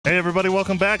Hey everybody,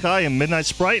 welcome back. I am Midnight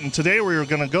Sprite, and today we're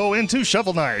going to go into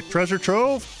Shovel Knight, Treasure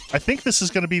Trove. I think this is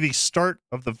going to be the start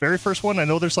of the very first one. I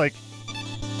know there's like,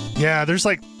 there's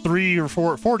like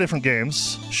four different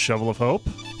games. Shovel of Hope,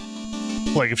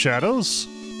 Plague of Shadows,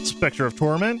 Spectre of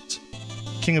Torment,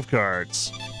 King of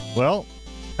Cards. Well,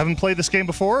 haven't played this game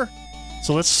before,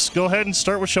 so let's go ahead and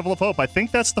start with Shovel of Hope. I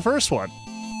think that's the first one.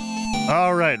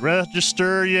 All right,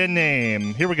 register your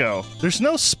name. Here we go. There's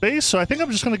no space, so I think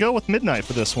I'm just going to go with Midnight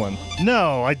for this one.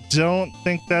 No, I don't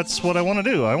think that's what I want to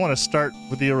do. I want to start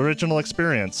with the original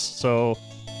experience. So,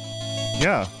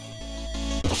 yeah.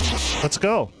 Let's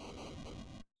go.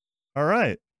 All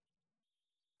right.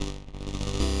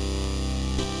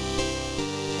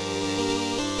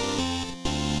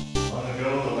 Long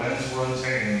ago, the lands were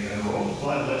untamed and roamed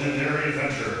by legendary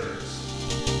adventurers.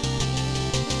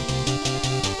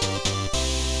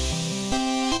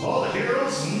 All the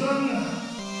heroes, none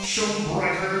shone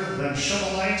brighter than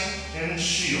Shovel Knight and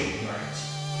Shield Knight.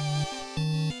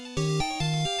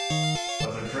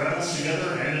 But their travels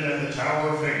together ended at the Tower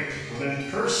of Fate, when an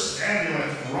cursed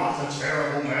amulet wrought a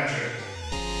terrible magic.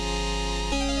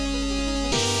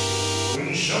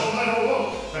 When Shovel Knight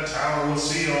awoke, the tower was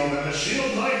sealed and the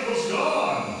Shield Knight was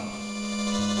gone.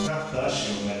 Not the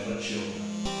Shield Knight, but Shield Knight.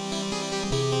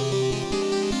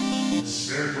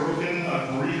 Spirit broken, a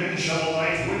grieving Shovel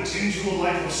Knight went into a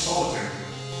life of solitude.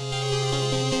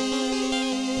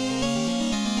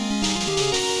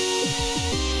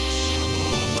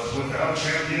 But without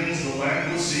champions, the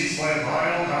land was seized by a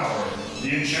vile power, the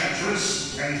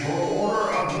Enchantress and her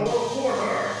Order of North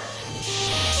Quarter.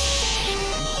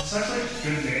 Such a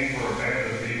good name for a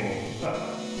band of people.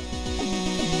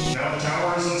 Now the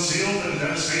tower is unsealed and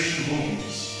devastation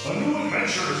looms. A new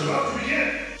adventure is about to begin.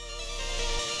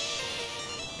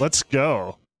 Let's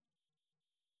go.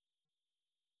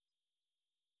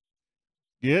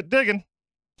 Get digging.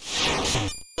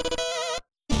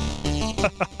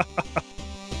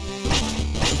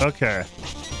 Okay.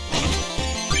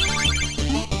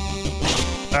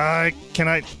 Can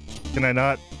I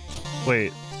not?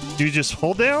 Wait, do you just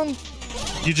hold down?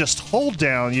 You just hold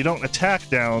down, you don't attack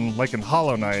down like in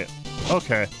Hollow Knight.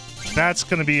 Okay, that's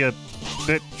gonna be a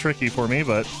bit tricky for me,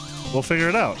 but we'll figure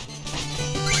it out.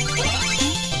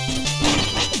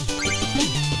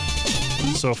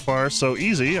 So far, so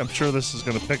easy. I'm sure this is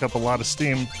going to pick up a lot of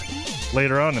steam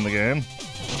later on in the game.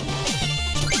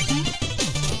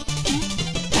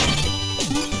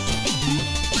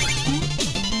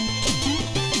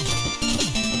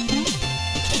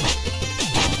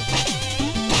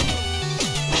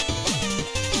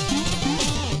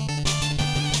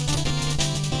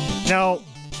 Now,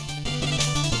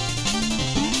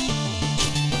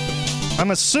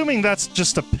 I'm assuming that's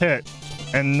just a pit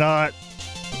and not...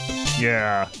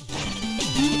 Yeah.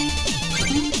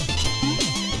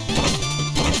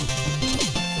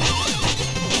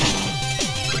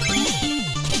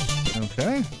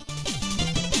 Okay.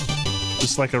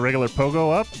 Just like a regular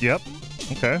pogo up? Yep.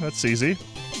 Okay, that's easy.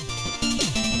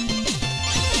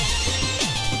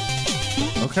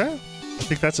 Okay. I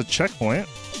think that's a checkpoint.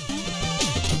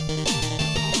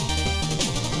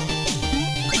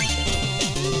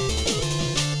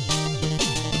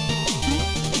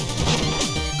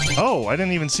 Oh, I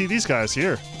didn't even see these guys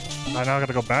here. I now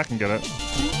gotta go back and get it.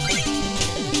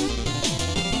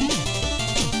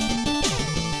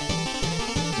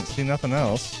 Didn't see nothing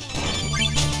else.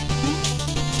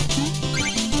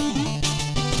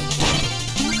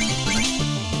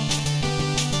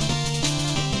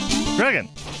 Dragon!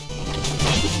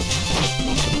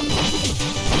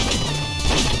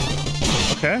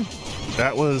 Okay.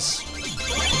 That was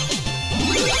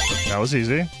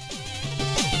easy.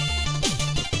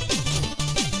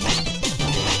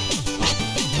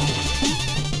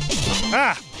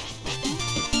 Ah!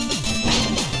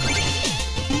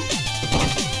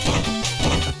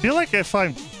 I feel like if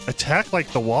I attack, like,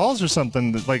 the walls or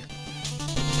something, like...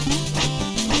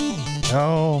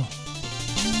 No...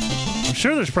 I'm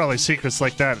sure there's probably secrets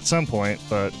like that at some point,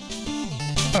 but...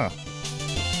 Huh.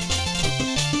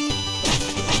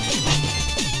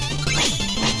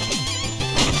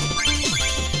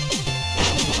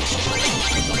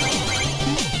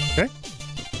 Okay.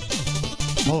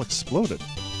 All exploded.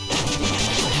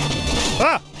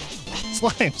 Ah!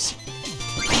 Slimes!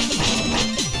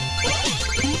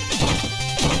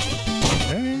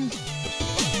 Okay.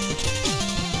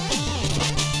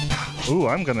 Ooh,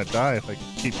 I'm gonna die if I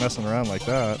keep messing around like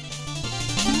that.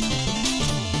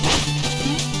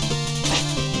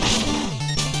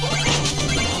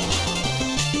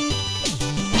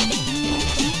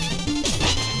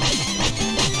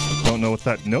 Don't know what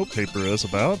that note paper is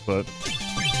about, but...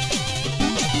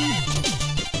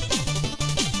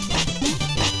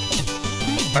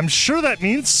 I'm sure that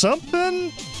means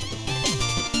something.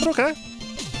 But okay.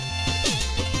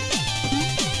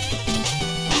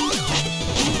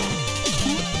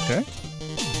 Okay.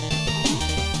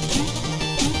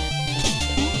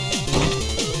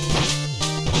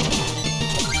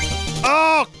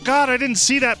 Oh, God, I didn't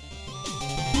see that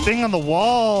thing on the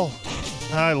wall.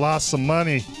 I lost some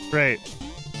money. Great.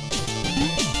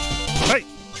 Hey.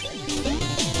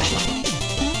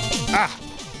 Ah.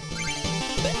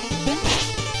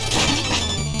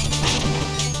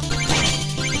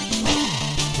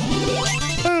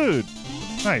 Food.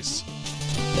 Nice.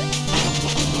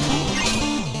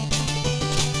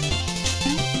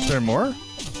 Is there more?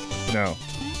 No.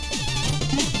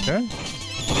 Okay.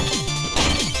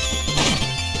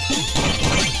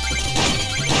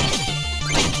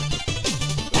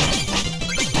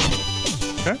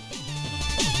 Okay.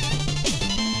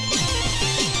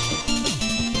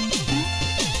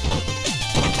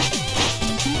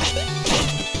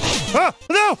 Ah!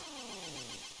 No!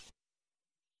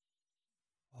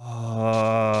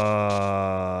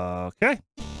 Okay.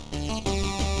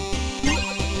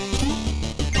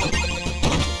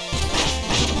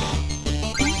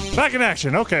 Back in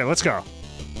action. Okay, let's go.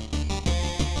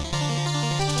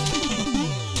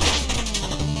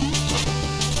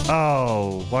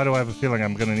 Oh, why do I have a feeling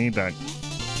I'm gonna need that?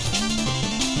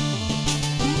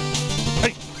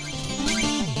 Hey!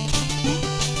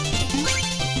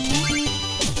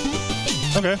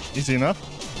 Okay, easy enough.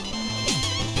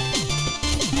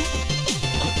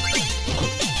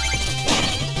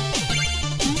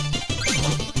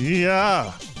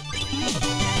 Yeah.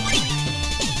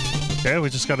 Okay, we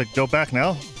just gotta go back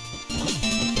now.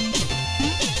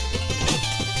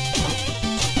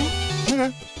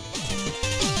 Okay.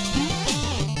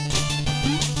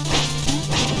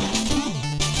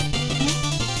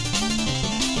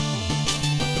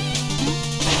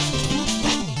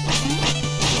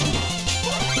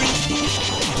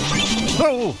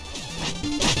 Oh!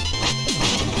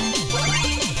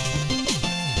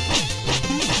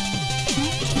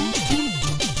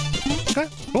 Okay,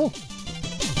 cool.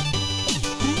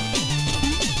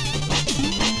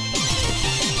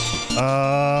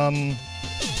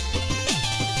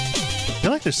 I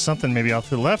feel like there's something maybe off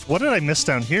to the left. What did I miss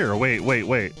down here? Wait.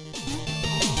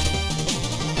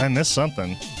 I missed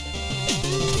something.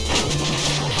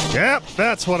 Yep,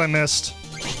 that's what I missed.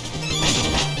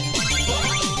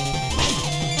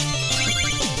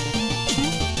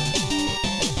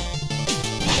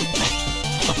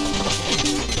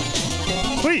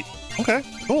 Sweet. Okay,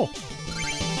 cool.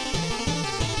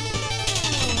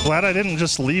 Glad I didn't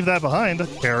just leave that behind. A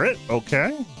carrot,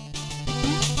 okay.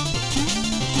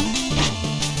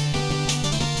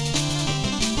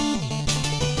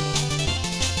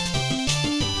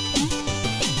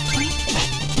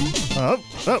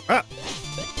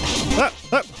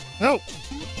 No.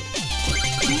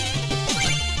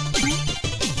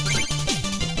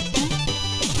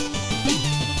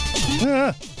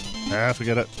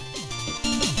 Forget it.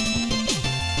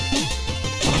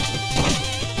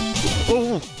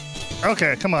 Oh,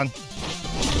 okay, come on.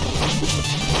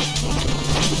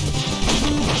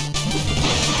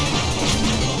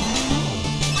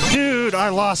 Dude, I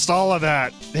lost all of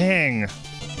that. Dang.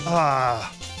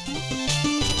 Ah.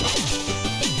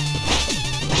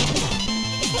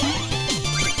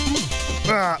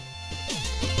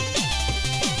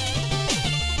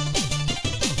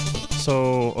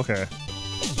 So, okay.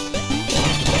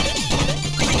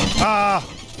 Ah! I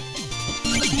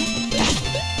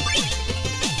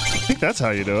think that's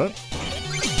how you do it.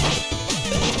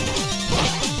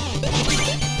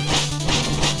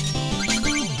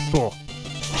 Cool.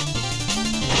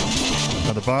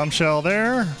 Another bombshell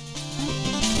there.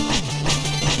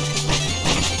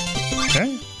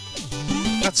 Okay.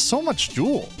 That's so much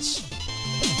jewels.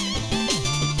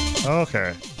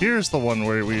 Okay, here's the one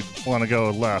where we want to go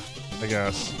left, I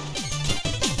guess.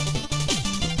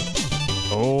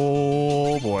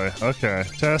 Oh boy, okay.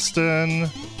 Testing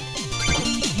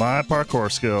my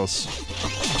parkour skills.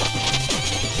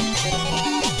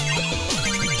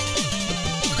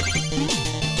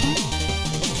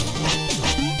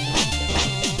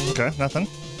 Okay, nothing.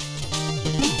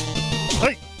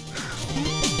 Hey!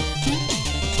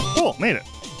 Cool, made it.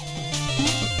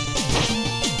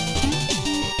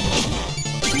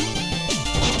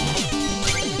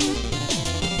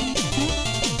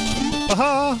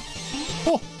 Aha!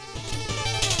 Cool.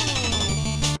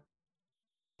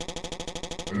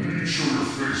 I knew you'd show your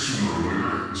face sooner or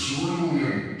later,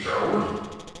 cerulean coward.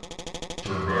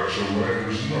 Turn back, Shovel Knight.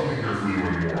 There's nothing here for you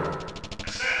anymore.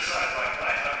 Stand aside, Black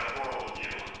Knight. I have a quarrel with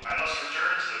you. I must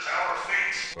return to the Tower of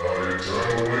Fate. Your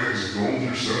time away has dulled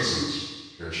your senses.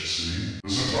 Can't you see?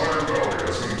 This entire valley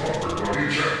has been conquered by the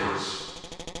Enchantress.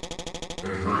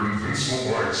 And her invincible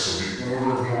knights of the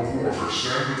Order of No Quarter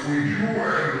stand between you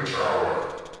and the tower.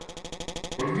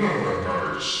 But none of that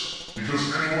matters, because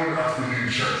anyone after the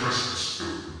Enchantress is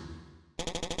doomed.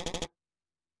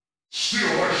 Steal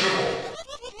my shovel!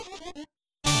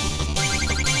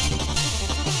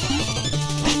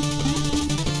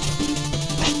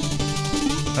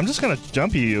 I'm just gonna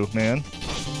jump you, man.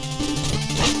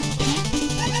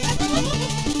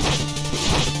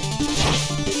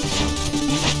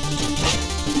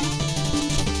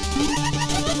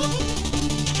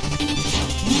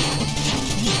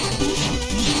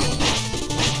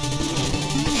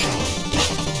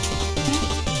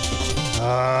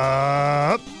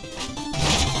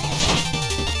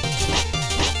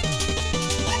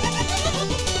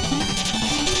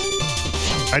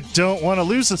 I don't want to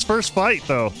lose this first fight,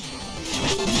 though.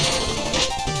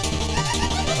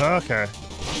 Okay.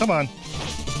 Come on.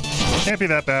 Can't be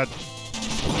that bad.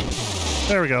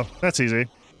 There we go. That's easy.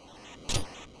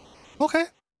 Okay.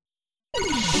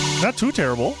 Not too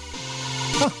terrible.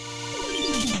 Huh.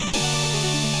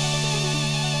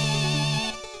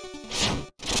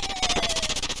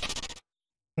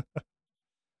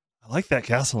 I like that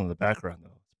castle in the background,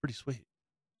 though. It's pretty sweet.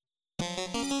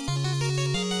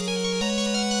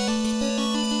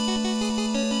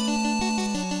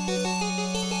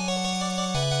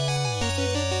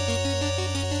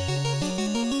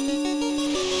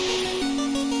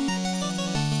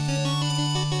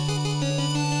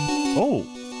 Oh.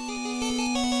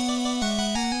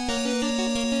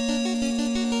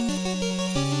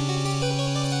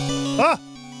 Ah!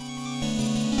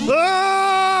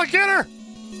 Ah! Get her!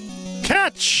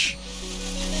 Catch!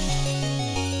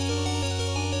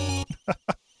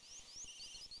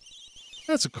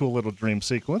 That's a cool little dream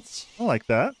sequence. I like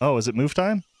that. Oh, is it move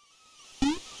time?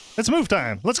 It's move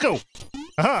time. Let's go.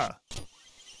 Aha!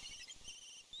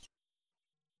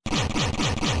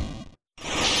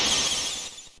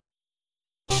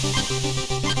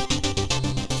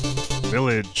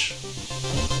 Village.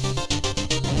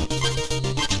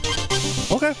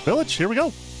 Okay, village, here we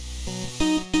go.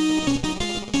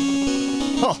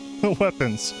 Oh,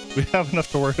 weapons. We have enough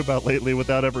to worry about lately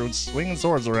without everyone swinging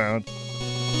swords around.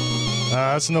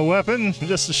 It's no weapon,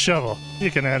 just a shovel. You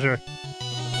can enter.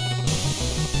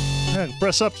 And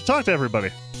press up to talk to everybody.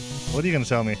 What are you gonna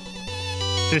tell me?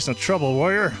 Chase no trouble,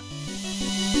 warrior.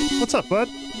 What's up, bud?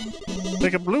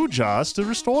 Take a blue jaws to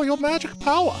restore your magic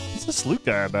power. What's this loot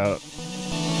guy about?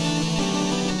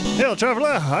 Hail, traveler!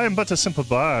 I am but a simple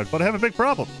bard, but I have a big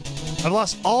problem. I've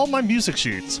lost all my music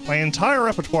sheets. My entire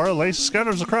repertoire lays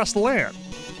scattered across the land.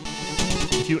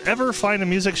 If you ever find a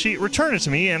music sheet, return it to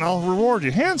me and I'll reward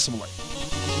you handsomely.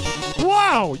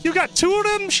 Wow! You got 2 of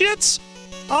them shits?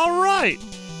 Alright!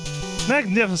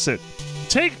 Magnificent.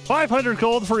 Take 500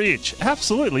 gold for each.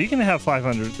 Absolutely, you can have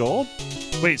 500 gold.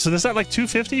 Wait, so is that like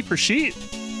 250 per sheet?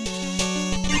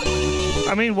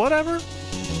 I mean, whatever.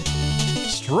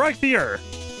 Strike the earth.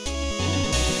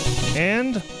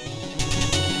 And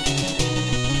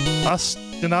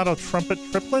ostinato trumpet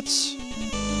triplets.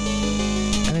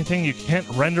 Anything you can't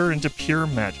render into pure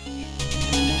magic.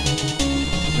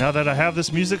 Now that I have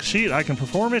this music sheet, I can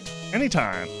perform it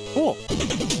anytime. Cool.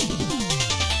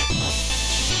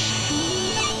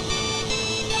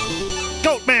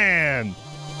 Goatman!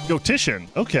 Goatician,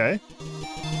 okay.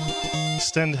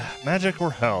 Extend magic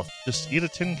or health. Just eat a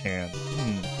tin can.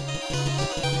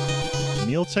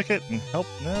 Meal ticket and help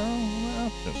now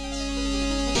options.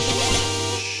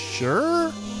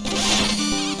 Sure?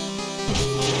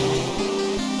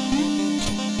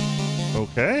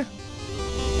 Okay.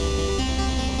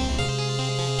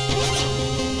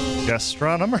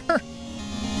 Gastronomer?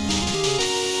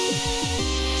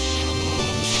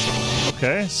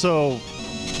 Okay, so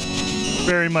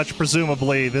very much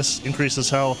presumably this increases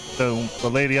health. The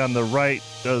lady on the right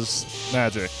does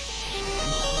magic.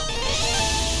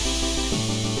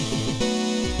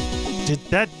 Did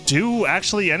that do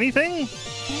actually anything?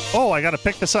 Oh, I gotta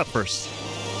pick this up first.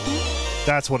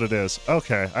 That's what it is.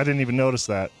 Okay, I didn't even notice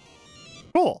that.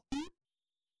 Cool.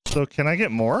 So can I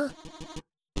get more?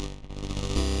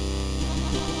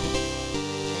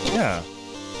 Yeah.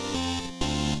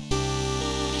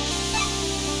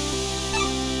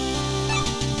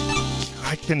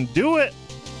 I can do it!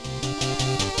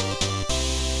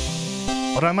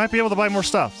 But I might be able to buy more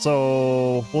stuff,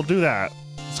 so we'll do that.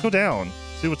 Let's go down.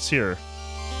 See what's here.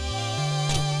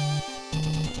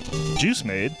 Juice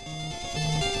made.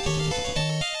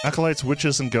 Acolytes,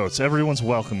 witches, and goats. Everyone's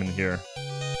welcome in here.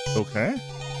 Okay.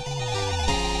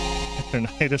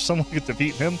 If someone could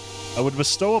defeat him, I would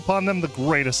bestow upon them the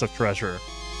greatest of treasure.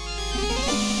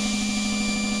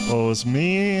 Woe's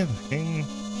me, the king,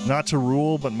 not to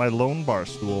rule, but my lone bar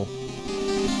stool.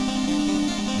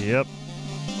 Yep.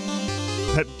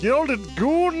 That gilded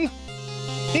goon,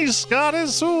 he's got it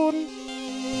soon.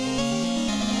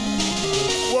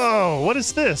 Whoa, what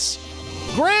is this?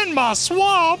 Grandma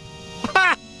Swamp?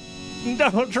 Ha!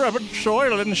 Don't rub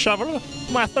soil and shovel.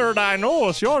 My third eye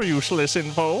knows your useless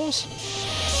infos.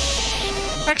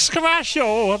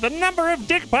 Excavation, the number of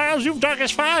dig piles you've dug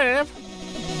is 5.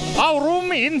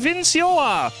 Aurum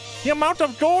Invincioa, the amount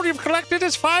of gold you've collected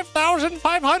is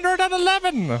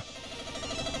 5,511.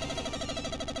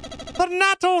 The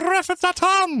Nato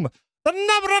Refitatum, the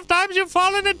number of times you've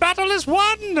fallen in battle is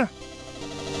 1.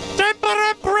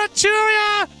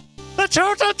 Temperatura, the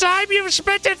total time you've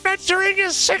spent adventuring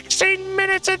is 16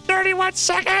 minutes and 31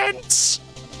 seconds.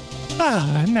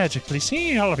 I magically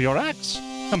see all of your acts.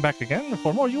 Come back again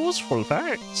for more useful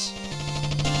facts.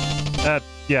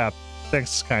 Yeah,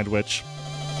 thanks, kind witch.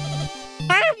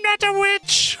 I am not a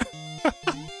witch!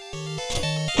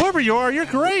 Whoever you are, you're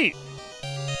great!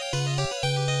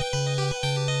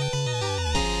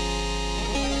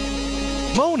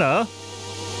 Mona?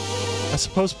 I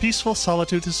suppose peaceful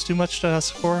solitude is too much to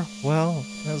ask for. Well,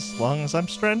 as long as I'm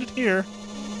stranded here.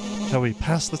 Shall we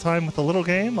pass the time with a little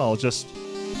game? I'll just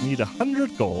need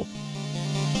 100 gold.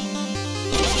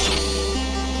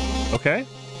 Okay.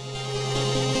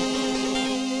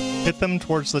 Hit them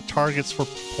towards the targets for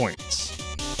points.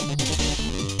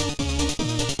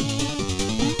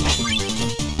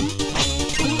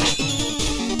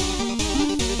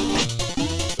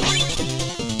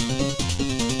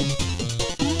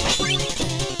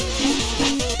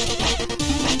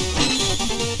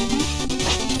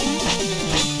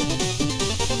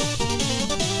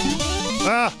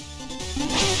 Ah!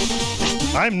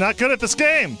 I'm not good at this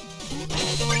game!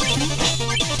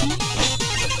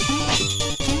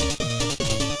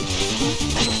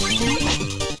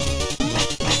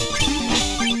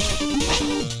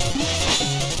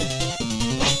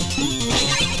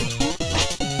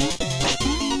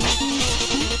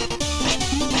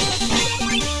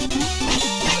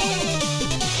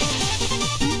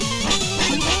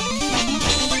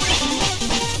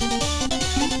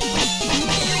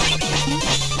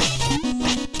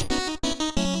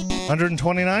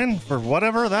 $129 for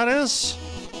whatever that is.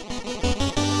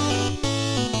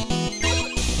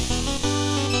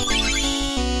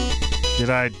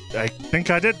 I think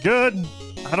I did good.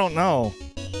 I don't know.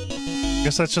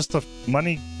 Guess that's just a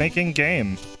money-making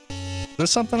game. Is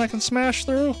this something I can smash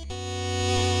through?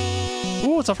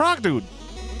 Ooh, it's a frog dude.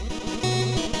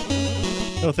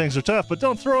 No, things are tough, but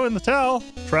don't throw in the towel.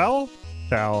 Trowel?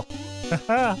 Towel.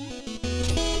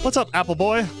 What's up, Apple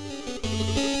Boy?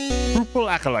 Purple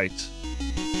Acolyte.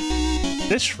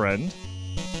 Fish friend?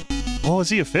 Oh, is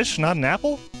he a fish, not an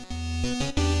apple?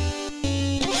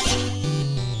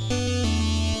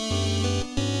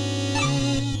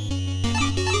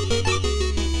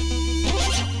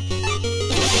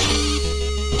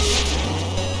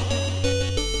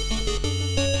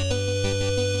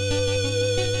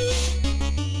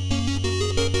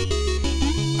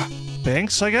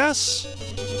 Thanks, I guess?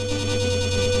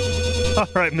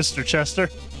 Alright, Mr. Chester.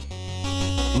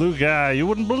 Blue guy, you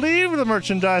wouldn't believe the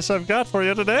merchandise I've got for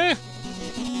you today.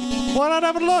 Why not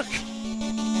have a look?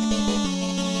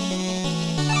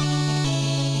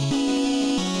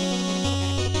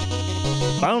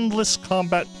 Boundless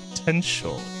combat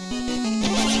potential.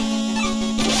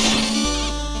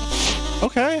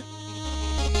 Okay.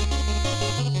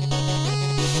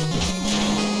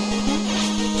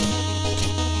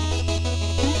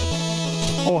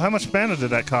 Oh, how much mana did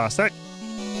that cost?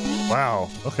 Wow,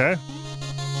 okay.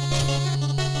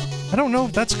 I don't know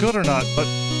if that's good or not, but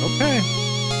okay.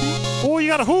 Oh, you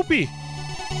got a hoopy!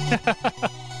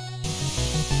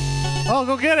 Oh,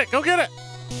 go get it! Go get it!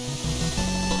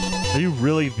 Are you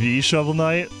really the Shovel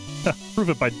Knight? Prove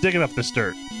it by digging up this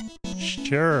dirt.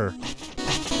 Sure.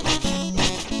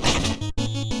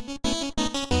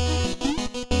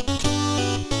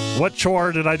 What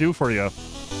chore did I do for you?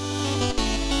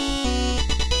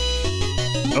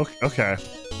 Okay.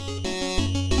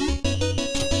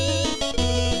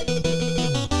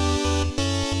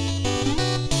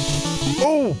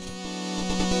 Oh!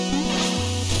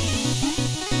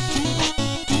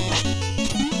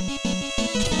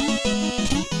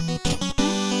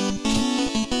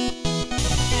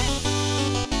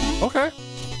 Okay.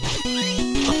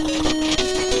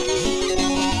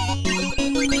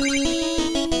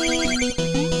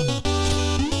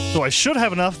 So I should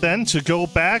have enough then to go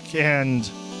back and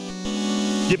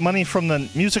get money from the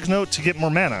music note to get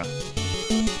more mana.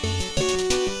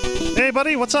 Hey,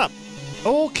 buddy, what's up?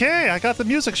 Okay, I got the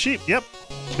music sheet. Yep.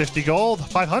 50 gold,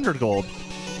 500 gold.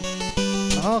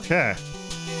 Okay.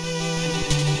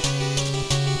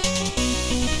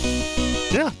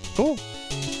 Yeah, cool.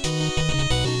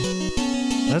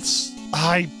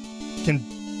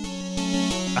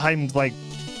 I'm like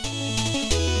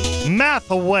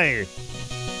math away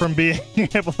from being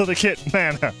able to get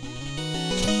mana.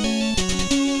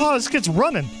 Oh, this kid's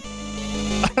running.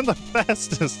 I'm the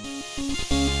fastest.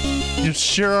 You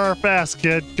sure are fast,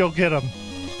 kid. Go get him.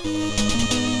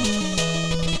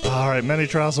 Alright, many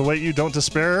trials await you. Don't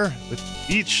despair. With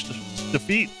each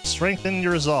defeat, strengthen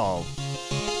your resolve.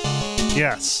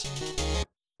 Yes.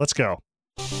 Let's go.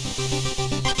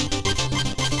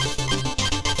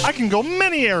 I can go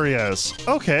many areas.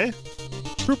 Okay.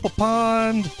 Purple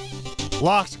Pond.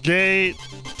 Locked Gate.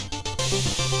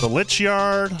 The Lich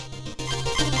Yard.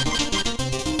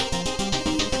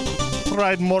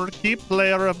 Ride Morky,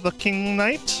 player of the King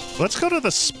Knight. Let's go to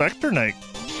the Spectre Knight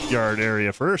Yard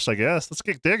area first, I guess. Let's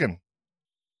get digging.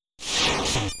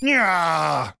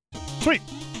 Yeah. Sweet.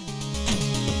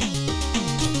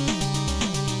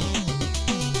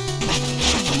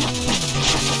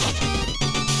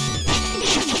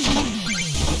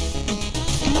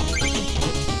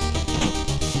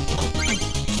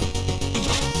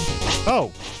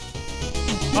 Oh.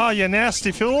 Oh, you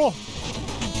nasty fool.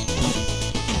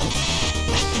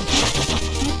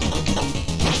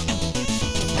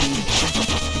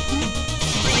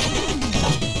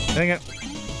 Dang it.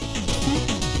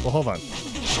 Well, hold on.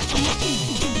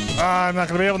 I'm not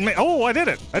going to be able to make... Oh, I did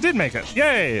it. I did make it.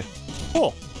 Yay.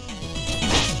 Cool.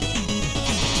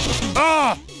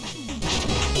 Ah!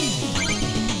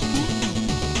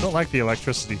 Don't like the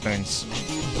electricity things.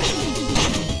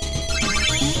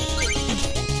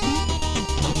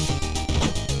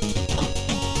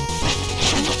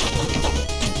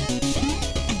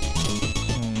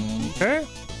 Okay.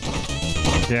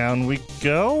 Down we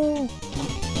go.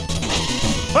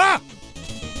 Ah!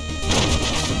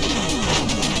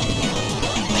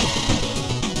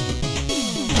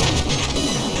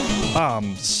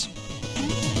 Bombs.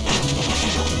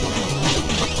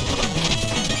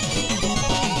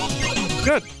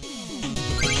 Good.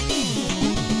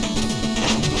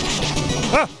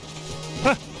 Ah!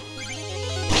 Ah!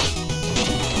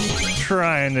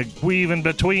 Trying to weave in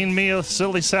between me,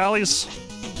 silly Sallies.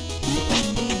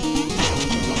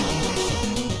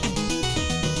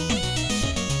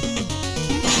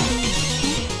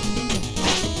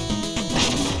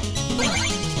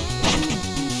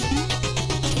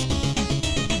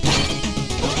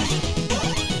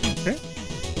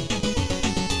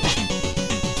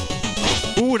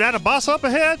 Ooh, that a boss up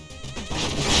ahead?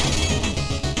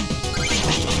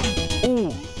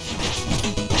 Ooh.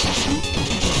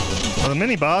 Well, a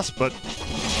mini boss, but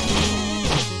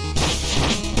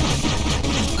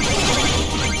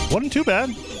wasn't too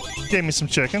bad. Gave me some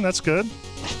chicken, that's good.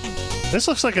 This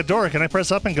looks like a door. Can I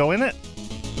press up and go in it?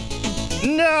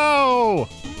 No!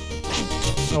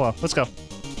 Oh well, let's go.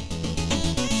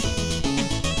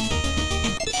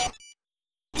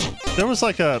 There was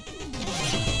like a...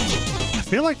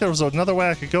 I feel like there was another way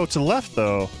I could go to the left,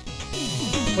 though.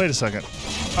 Wait a second.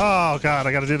 Oh, God,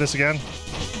 I gotta do this again.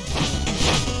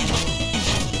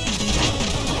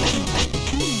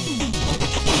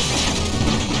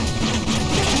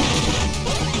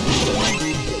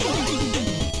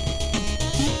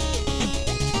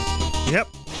 Yep.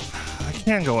 I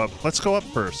can go up. Let's go up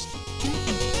first.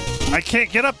 I can't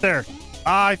get up there.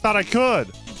 Ah, I thought I could.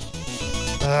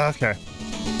 Okay.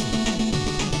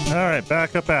 All right,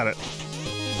 back up at it.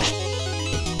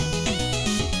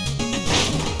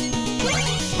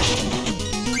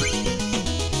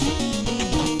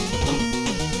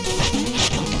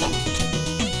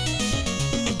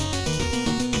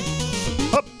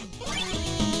 Up.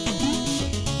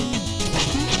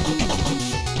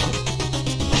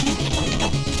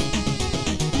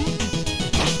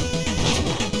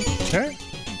 Okay.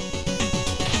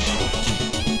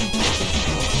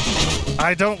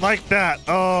 I don't like that.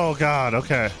 Oh, God.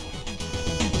 Okay.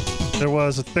 There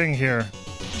was a thing here.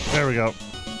 There we go.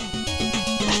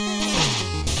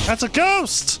 That's a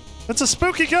ghost! It's a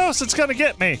spooky ghost. It's gonna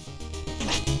get me.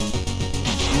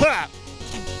 Ah!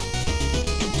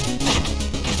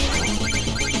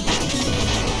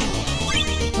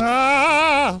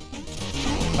 Ah!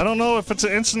 I don't know if it's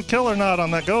an instant kill or not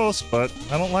on that ghost, but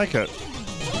I don't like it.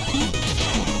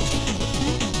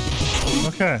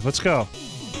 Okay, let's go.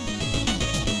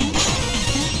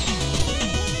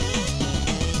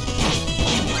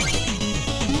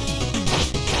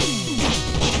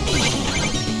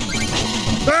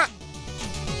 Ah!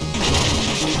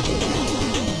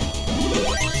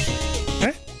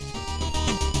 Okay.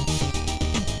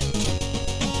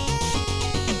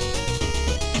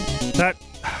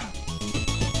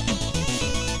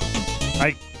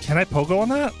 Can I pogo on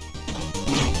that?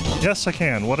 Yes, I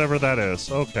can. Whatever that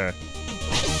is. Okay.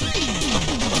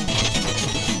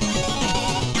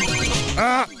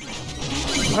 Ah!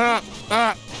 Ah!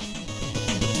 Ah!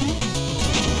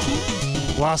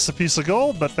 Lost a piece of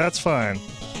gold, but that's fine.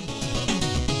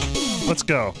 Let's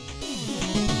go.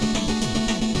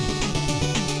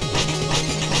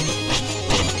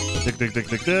 Dig, dig, dig,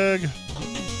 dig, dig.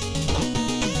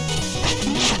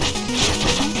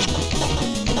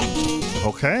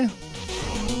 Okay.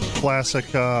 Classic,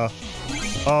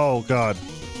 oh, God.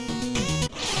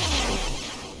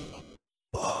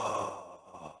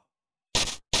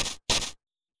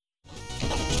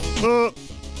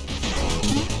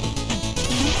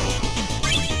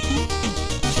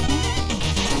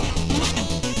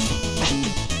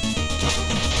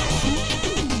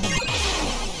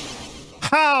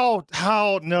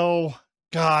 How? No.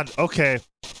 God, okay.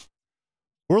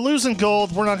 We're losing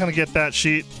gold. We're not going to get that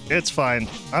sheet. It's fine.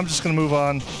 I'm just going to move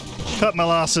on. Cut my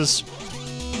losses.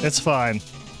 It's fine.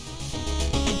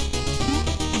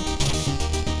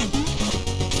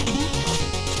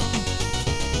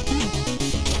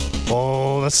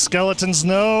 Oh, the skeletons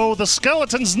know! The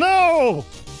skeletons know!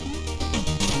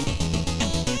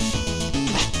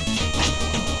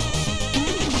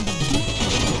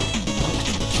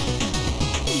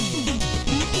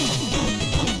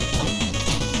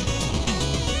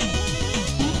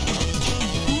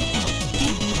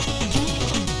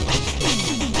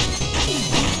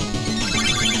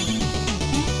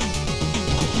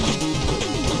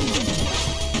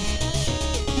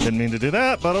 Didn't mean to do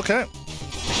that, but okay.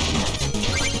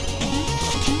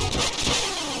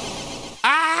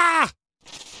 Ah!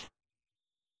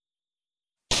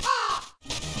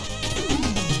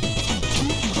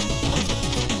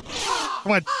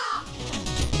 Come on.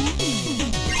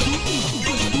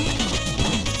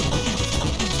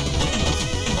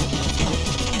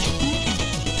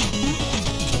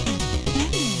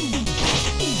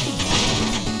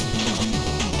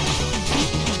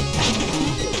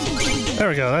 There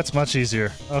we go, that's much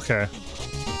easier. Okay.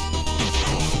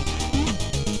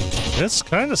 This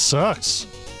kind of sucks,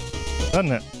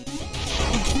 doesn't it?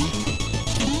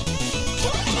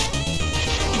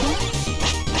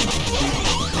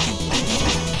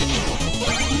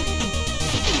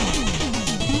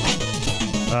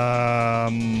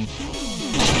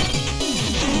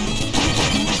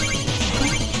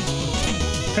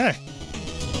 Okay.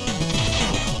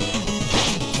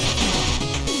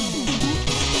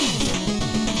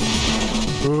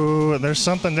 Ooh, and there's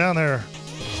something down there.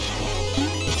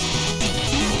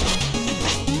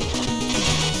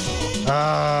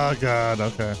 Ah, God,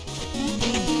 okay.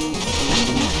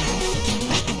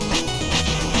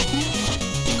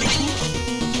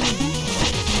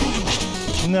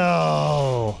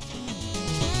 No.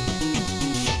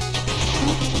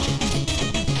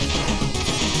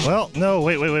 Well, no,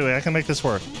 wait, I can make this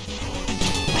work.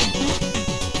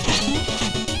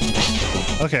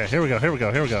 Okay, here we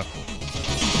go.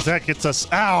 That gets us,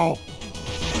 ow!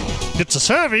 Gets us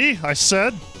heavy, I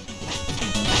said.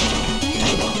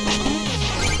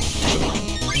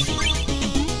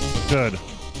 Good.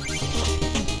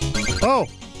 Oh!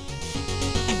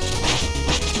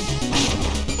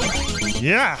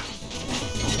 Yeah!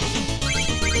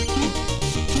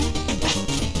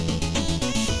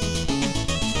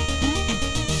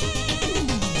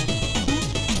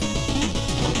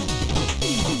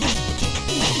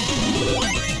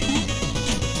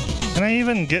 Can I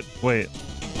even get... Wait.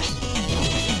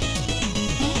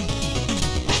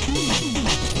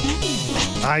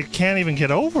 I can't even get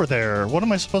over there. What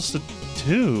am I supposed to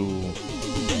do?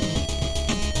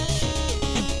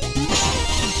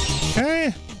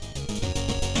 Okay.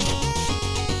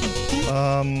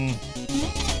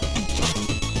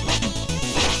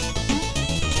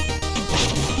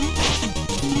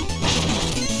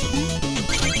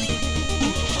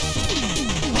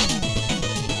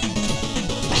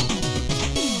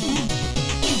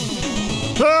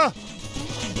 Ah!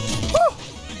 Woo!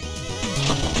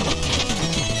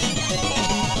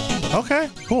 Okay,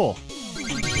 cool.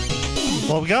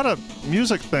 Well, we got a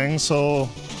music thing, so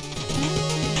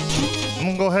I'm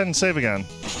gonna go ahead and save again.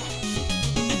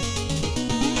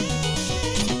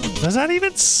 Does that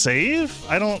even save?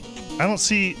 I don't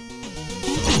see.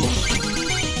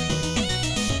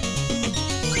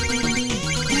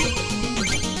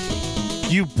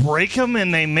 You break them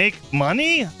and they make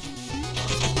money?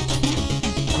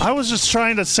 I was just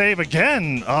trying to save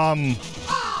again.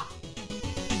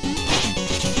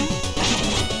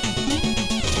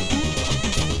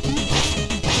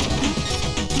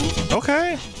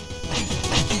 Okay.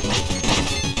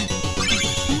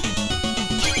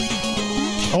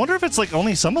 I wonder if it's like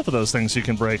only some of those things you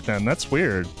can break then. That's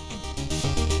weird.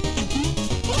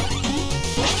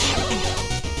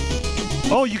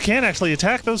 Oh, you can actually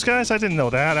attack those guys? I didn't know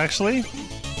that, actually.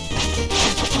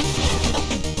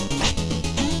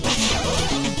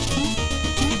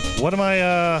 What am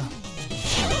I,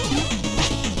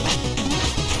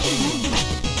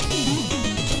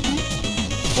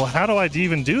 Well, how do I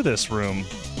even do this room?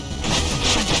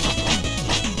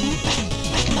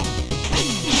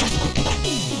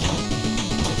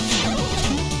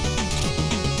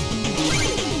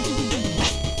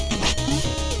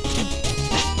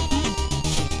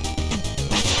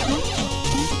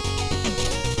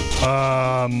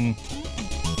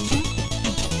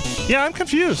 Yeah, I'm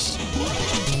confused.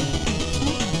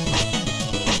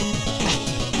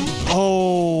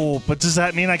 Oh, but does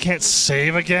that mean I can't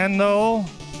save again, though?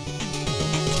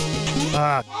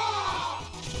 Ah,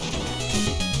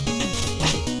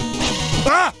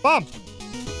 bomb!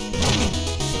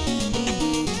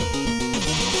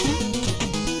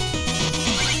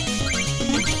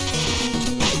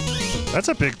 That's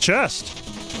a big chest.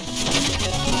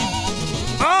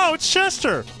 Oh, it's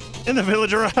Chester! In the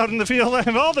village or out in the field, I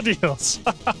have all the deals.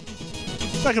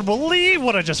 I can believe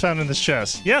what I just found in this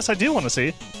chest. Yes, I do want to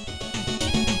see.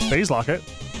 Phase Locket.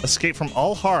 Escape from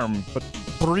all harm, but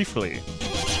briefly.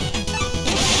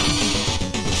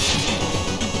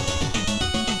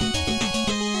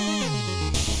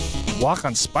 Walk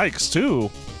on spikes,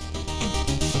 too.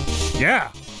 Yeah.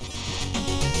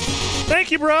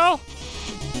 Thank you, bro!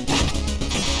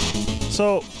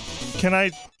 So, can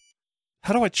I...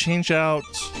 How do I change out...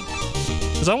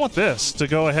 Because I want this to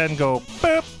go ahead and go...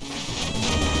 Boop!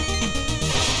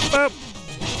 Boop!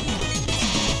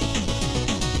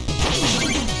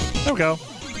 There we go.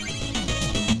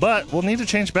 But we'll need to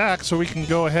change back so we can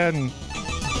go ahead and...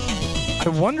 I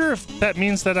wonder if that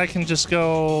means that I can just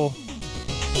go...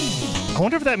 I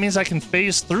wonder if that means I can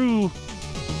phase through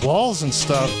walls and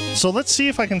stuff. So let's see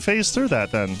if I can phase through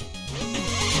that then.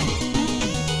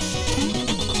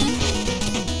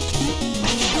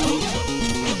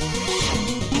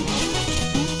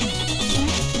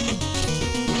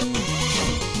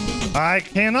 I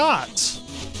cannot.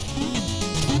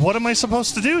 What am I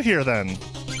supposed to do here then?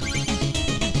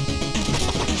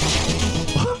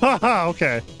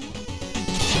 Okay.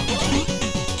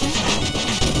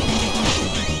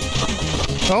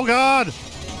 Oh God!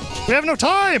 We have no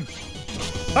time!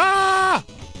 Ah!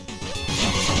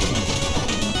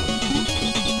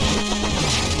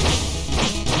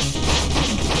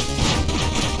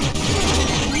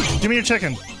 Give me your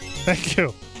chicken. Thank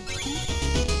you.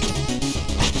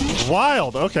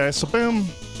 Wild. Okay, so boom.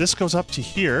 This goes up to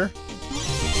here.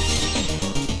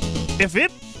 If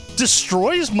it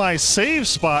destroys my save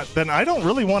spot, then I don't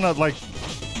really want to, like,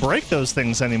 break those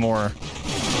things anymore.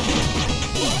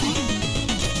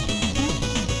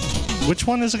 Which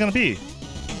one is it going to be?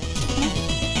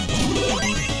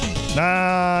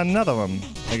 None of them,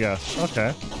 I guess.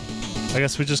 Okay. I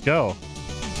guess we just go.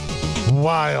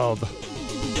 Wild.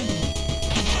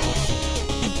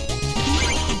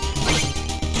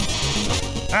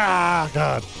 Ah,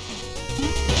 God.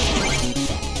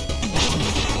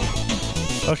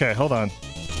 Okay, hold on.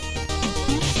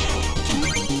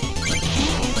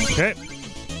 Okay.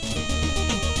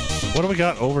 What do we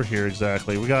got over here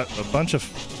exactly? We got a bunch of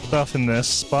stuff in this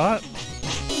spot.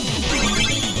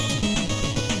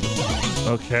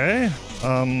 Okay.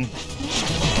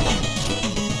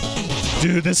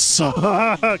 Dude, this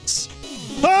sucks.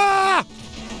 Ah!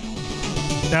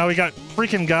 Now we got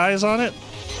freaking guys on it.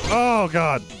 Oh,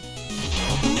 God.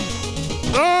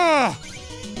 Ah!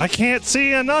 I can't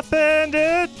see a nothing,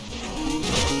 dude.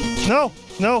 No,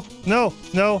 no, no,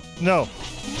 no, no.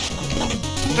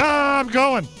 Ah, I'm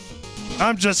going.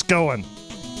 I'm just going.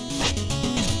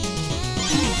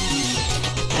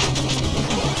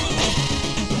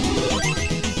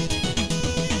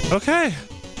 Okay.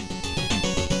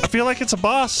 I feel like it's a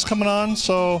boss coming on,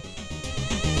 so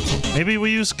maybe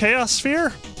we use Chaos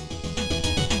Sphere?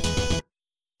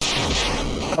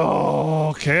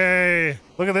 Okay.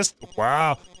 Look at this.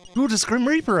 Wow. Ooh, the Grim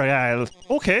Reaper guy.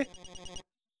 Okay.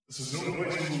 This is no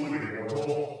place to live,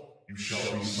 mortal. You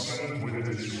shall be summoned when it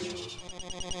is yours.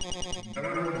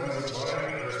 Everyone has a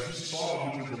time as he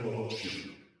saw you with the love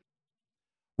shield.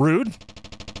 Rude. Lies!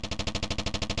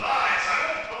 I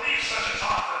won't believe such a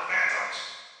talk from phantoms.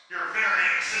 Your very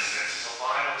existence is a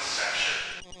vile deception.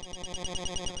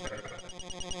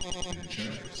 The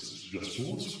enchantress is just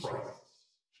full of surprises.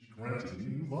 She granted me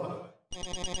new life.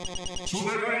 So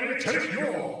that I may take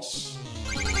yours.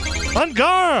 On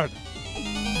guard!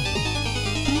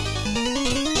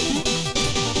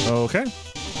 Okay.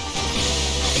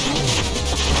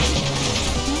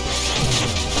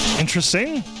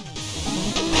 Interesting.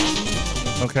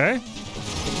 Okay.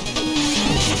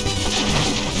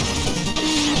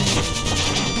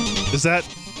 Is that...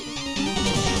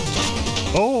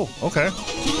 Oh, okay.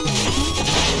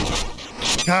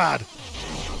 God.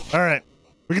 All right.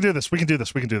 We can do this. We can do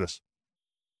this. We can do this.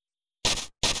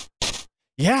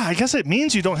 Yeah, I guess it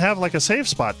means you don't have like a save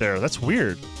spot there. That's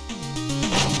weird.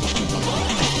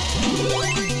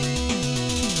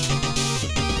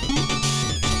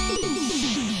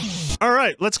 All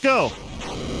right, let's go.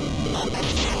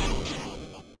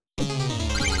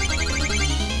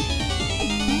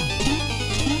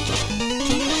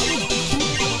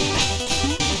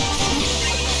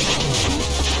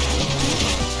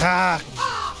 Ah,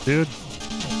 dude.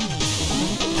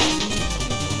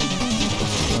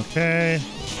 Okay.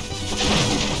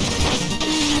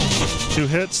 2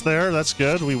 hits there. That's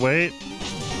good. We wait.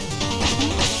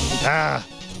 Ah.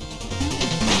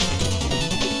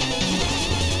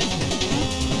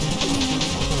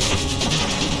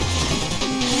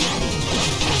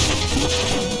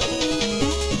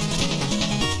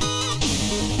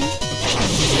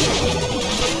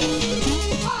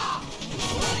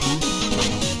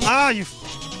 Ah, you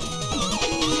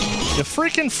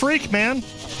freaking freak, man.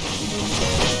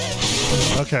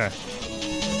 Okay.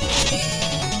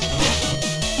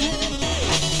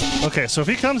 Okay, so if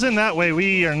he comes in that way,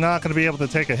 we are not going to be able to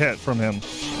take a hit from him.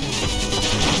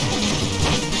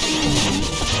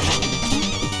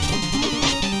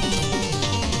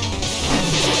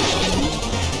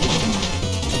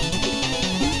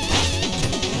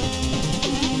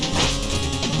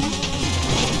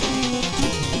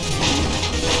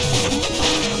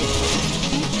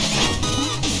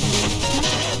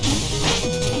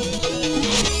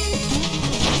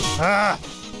 Ah!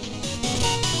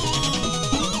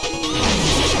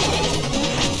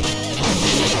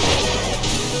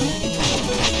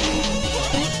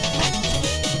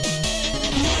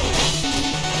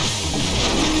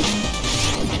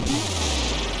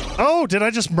 Oh, did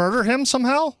I just murder him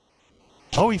somehow?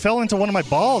 Oh, he fell into one of my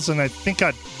balls and I think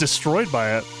got destroyed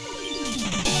by it.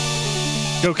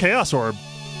 Go Chaos Orb.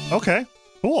 Okay,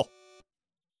 cool.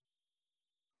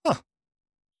 Huh.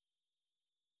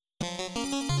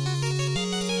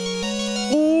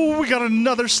 Ooh, we got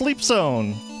another sleep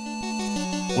zone.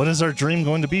 What is our dream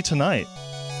going to be tonight?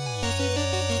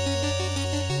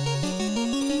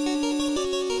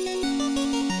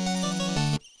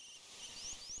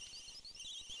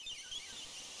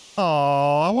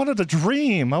 Oh, I wanted a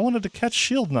dream. I wanted to catch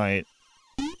Shield Knight.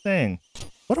 Dang.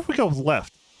 What if we go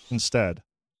left instead?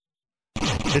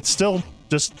 It still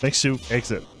just makes you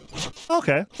exit.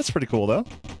 Okay, that's pretty cool though.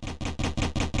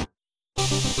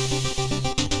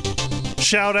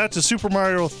 Shout out to Super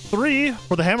Mario 3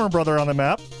 for the Hammer Brother on the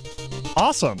map.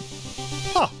 Awesome.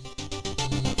 Huh.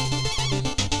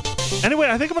 Anyway,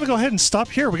 I think I'm gonna go ahead and stop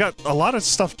here. We got a lot of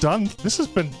stuff done. This has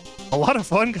been a lot of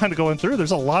fun kind of going through.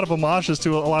 There's a lot of homages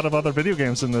to a lot of other video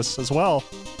games in this as well.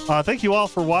 Thank you all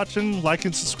for watching,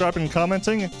 liking, subscribing, and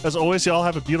commenting. As always, y'all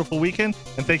have a beautiful weekend,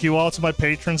 and thank you all to my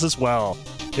patrons as well.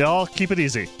 Y'all keep it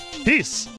easy. Peace!